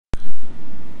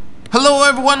Hello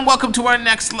everyone, welcome to our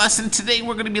next lesson. Today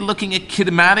we're going to be looking at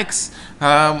kinematics.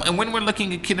 And when we're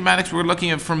looking at kinematics, we're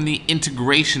looking at it from the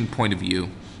integration point of view.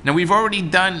 Now we've already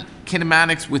done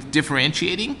kinematics with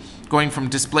differentiating, going from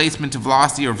displacement to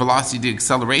velocity or velocity to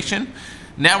acceleration.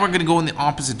 Now we're going to go in the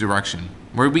opposite direction,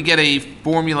 where we get a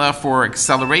formula for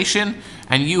acceleration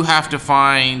and you have to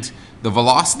find the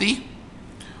velocity.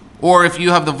 Or if you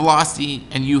have the velocity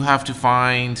and you're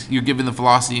given the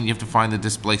velocity and you have to find the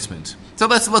displacement. So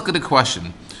let's look at a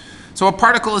question. So a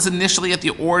particle is initially at the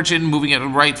origin moving at the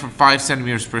right for 5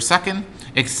 centimeters per second.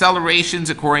 Accelerations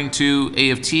according to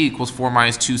A of t equals 4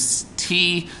 minus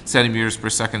 2t centimeters per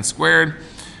second squared.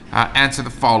 Answer the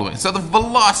following. So the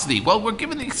velocity, well, we're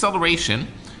given the acceleration.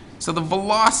 So the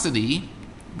velocity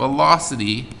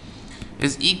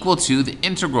is equal to the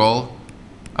integral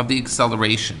of the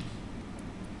acceleration.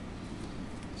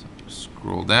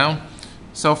 Scroll down.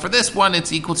 So for this one,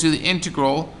 it's equal to the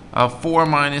integral of 4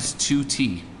 minus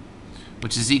 2t,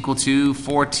 which is equal to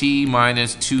 4t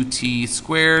minus 2t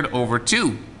squared over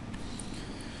 2.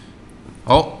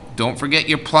 Oh, don't forget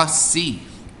your plus c.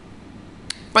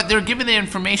 But they're given the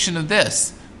information of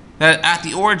this, that at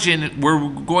the origin, we're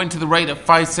going to the right at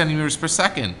 5 centimeters per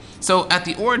second. So at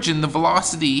the origin, the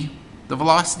velocity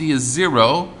is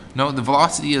 0. No, the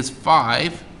velocity is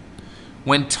 5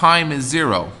 when time is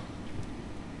 0.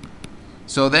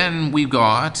 So then we've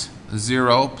got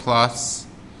 0 plus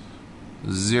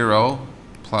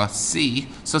c.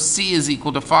 So c is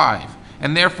equal to 5.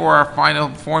 And therefore our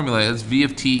final formula is v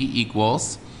of t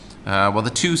equals, well,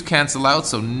 the 2's cancel out,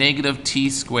 so negative t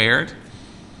squared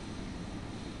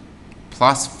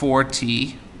plus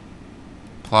 4t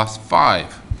plus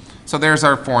 5. So there's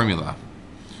our formula.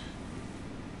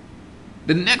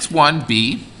 The next one,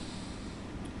 b,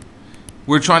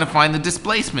 we're trying to find the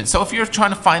displacement. So if you're trying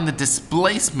to find the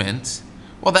displacement,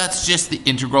 well, that's just the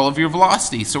integral of your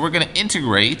velocity. So we're going to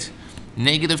integrate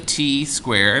negative t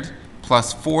squared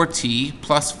plus 4t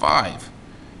plus 5.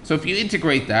 So if you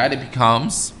integrate that, it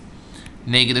becomes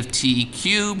negative t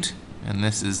cubed, and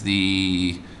this is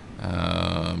the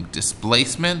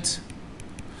displacement.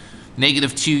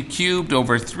 Negative t cubed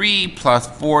over 3 plus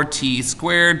 4t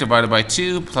squared divided by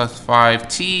 2 plus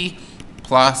 5t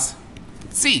plus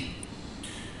c.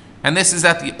 And this is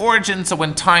at the origin, so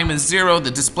when time is 0, the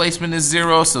displacement is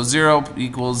 0, so 0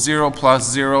 equals 0 plus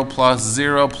 0 plus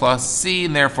 0 plus c,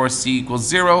 and therefore c equals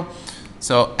 0.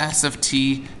 So s of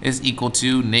t is equal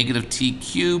to negative t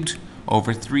cubed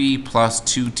over 3 plus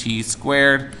 2t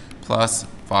squared plus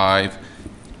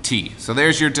 5t. So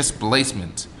there's your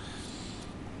displacement.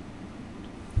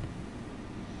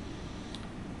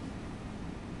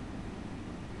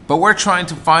 But we're trying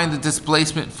to find the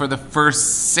displacement for the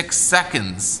first 6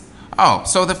 seconds. Oh,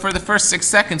 so for the first 6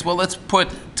 seconds, well, let's put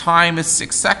time as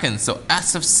 6 seconds. So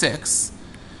s of 6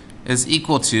 is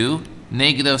equal to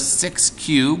negative 6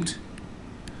 cubed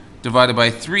divided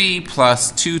by 3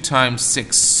 plus 2 times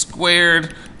 6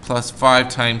 squared plus 5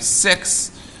 times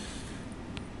 6.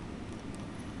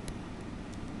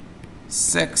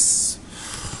 6.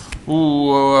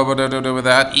 Ooh,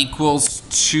 that equals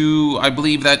to, I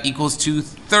believe that equals to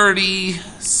 30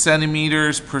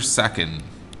 centimeters per second.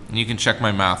 And you can check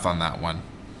my math on that one.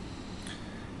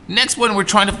 Next one, we're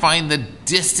trying to find the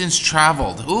distance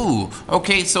traveled. Ooh,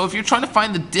 okay, so if you're trying to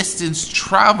find the distance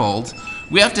traveled,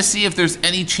 we have to see if there's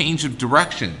any change of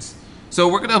directions. So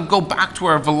we're going to go back to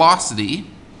our velocity.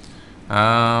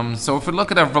 So if we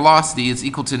look at our velocity, it's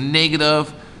equal to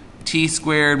negative t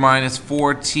squared minus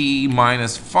 4t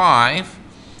minus 5.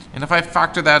 And if I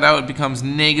factor that out, it becomes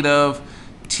negative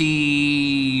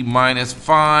t minus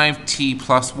 5, t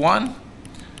plus 1.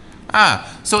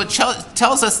 So it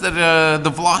tells us that the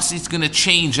velocity is going to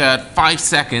change at 5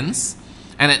 seconds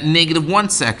and at negative 1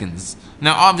 seconds.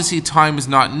 Now obviously time is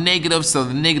not negative, so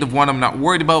the negative 1 I'm not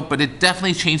worried about, but it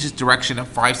definitely changes direction at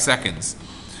 5 seconds.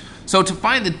 So to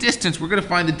find the distance, we're going to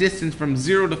find the distance from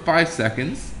 0 to 5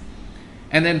 seconds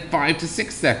and then 5 to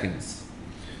 6 seconds.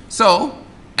 So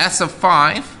s of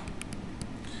 5,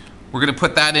 we're going to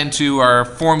put that into our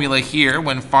formula here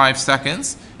when 5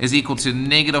 seconds is equal to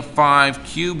negative 5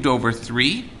 cubed over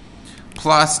 3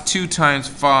 plus 2 times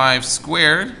 5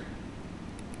 squared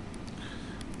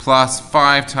plus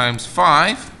 5 times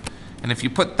 5. And if you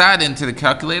put that into the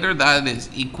calculator, that is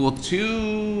equal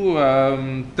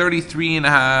to 33 and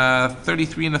a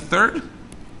third.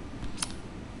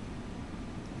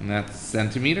 And that's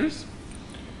centimeters.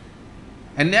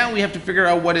 And now we have to figure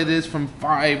out what it is from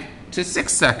 5 to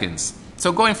 6 seconds.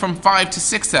 So going from 5 to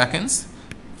 6 seconds,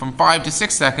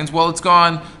 well, it's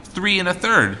gone 3 and a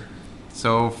third.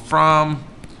 So from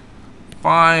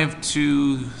 5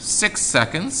 to 6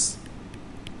 seconds,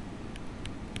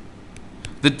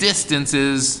 The distance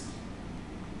is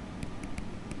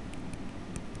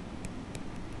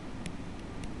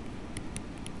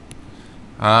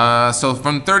so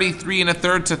from 33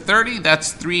 1/3 to 30,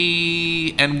 that's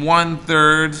 3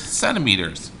 1/3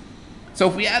 centimeters. So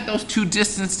if we add those two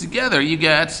distances together, you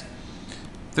get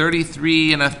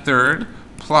 33 1/3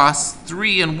 plus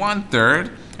 3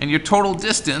 1/3, and your total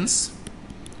distance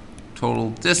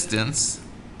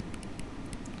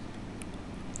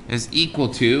is equal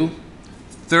to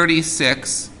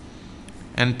 36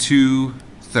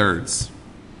 2/3.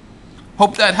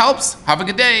 Hope that helps. Have a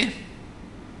good day.